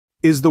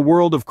Is the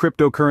world of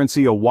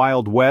cryptocurrency a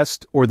wild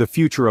west or the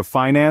future of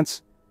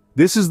finance?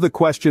 This is the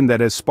question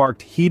that has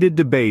sparked heated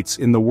debates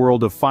in the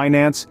world of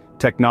finance,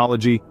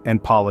 technology,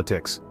 and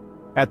politics.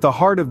 At the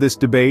heart of this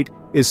debate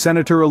is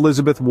Senator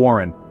Elizabeth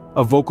Warren,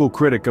 a vocal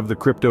critic of the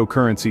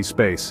cryptocurrency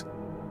space.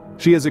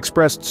 She has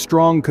expressed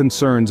strong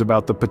concerns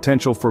about the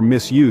potential for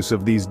misuse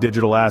of these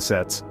digital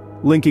assets,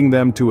 linking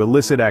them to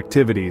illicit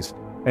activities,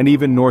 and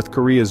even North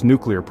Korea's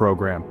nuclear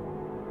program.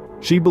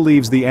 She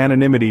believes the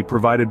anonymity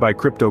provided by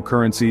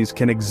cryptocurrencies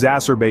can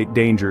exacerbate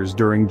dangers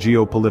during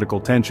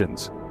geopolitical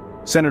tensions.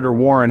 Senator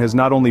Warren has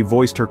not only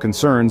voiced her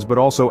concerns but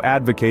also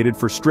advocated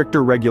for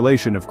stricter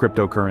regulation of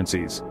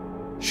cryptocurrencies.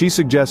 She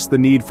suggests the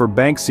need for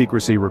bank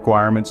secrecy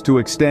requirements to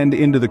extend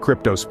into the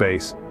crypto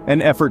space,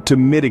 an effort to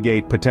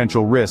mitigate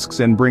potential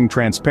risks and bring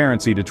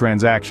transparency to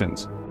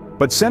transactions.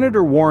 But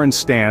Senator Warren's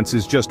stance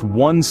is just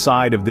one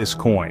side of this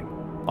coin.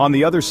 On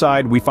the other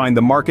side, we find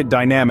the market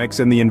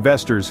dynamics and the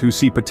investors who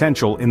see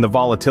potential in the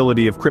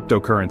volatility of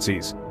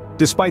cryptocurrencies.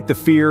 Despite the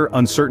fear,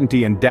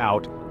 uncertainty, and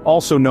doubt,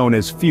 also known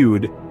as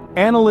FUD,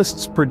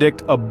 analysts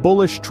predict a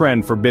bullish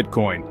trend for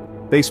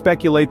Bitcoin. They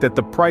speculate that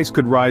the price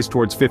could rise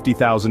towards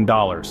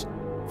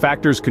 $50,000.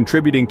 Factors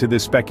contributing to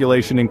this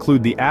speculation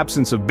include the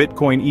absence of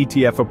Bitcoin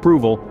ETF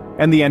approval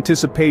and the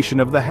anticipation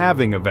of the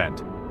halving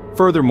event.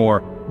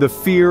 Furthermore, the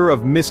fear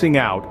of missing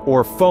out,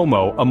 or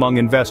FOMO, among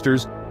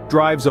investors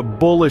drives a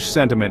bullish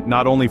sentiment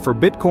not only for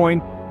Bitcoin,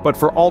 but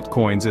for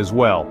altcoins as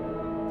well.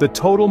 The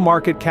total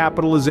market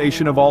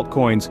capitalization of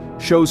altcoins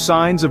shows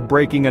signs of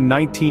breaking a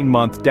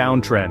 19-month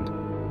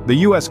downtrend. The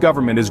US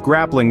government is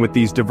grappling with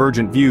these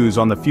divergent views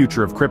on the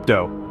future of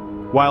crypto.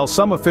 While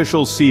some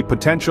officials see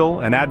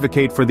potential and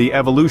advocate for the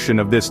evolution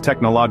of this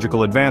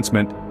technological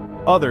advancement,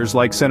 others,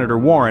 like Senator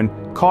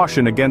Warren,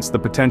 caution against the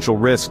potential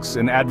risks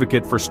and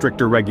advocate for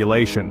stricter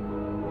regulation.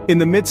 In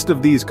the midst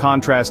of these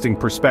contrasting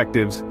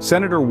perspectives,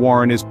 Senator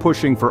Warren is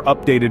pushing for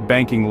updated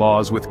banking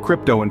laws with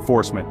crypto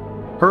enforcement.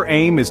 Her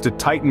aim is to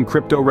tighten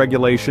crypto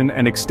regulation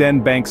and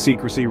extend bank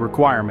secrecy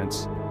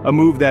requirements, a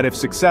move that, if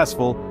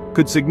successful,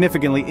 could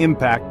significantly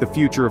impact the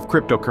future of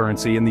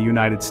cryptocurrency in the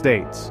United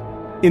States.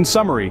 In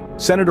summary,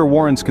 Senator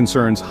Warren's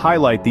concerns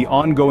highlight the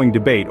ongoing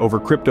debate over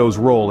crypto's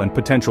role and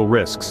potential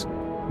risks.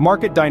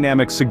 Market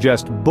dynamics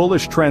suggest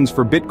bullish trends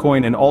for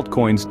Bitcoin and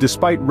altcoins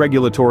despite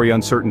regulatory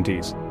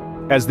uncertainties.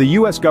 As the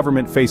US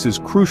government faces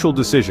crucial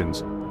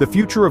decisions, the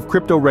future of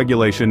crypto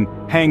regulation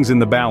hangs in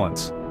the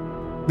balance.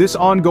 This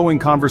ongoing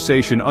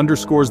conversation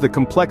underscores the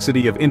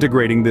complexity of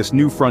integrating this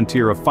new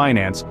frontier of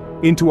finance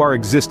into our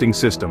existing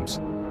systems.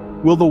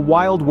 Will the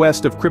Wild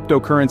West of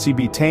cryptocurrency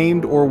be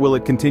tamed, or will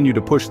it continue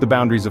to push the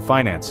boundaries of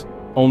finance?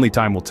 Only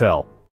time will tell.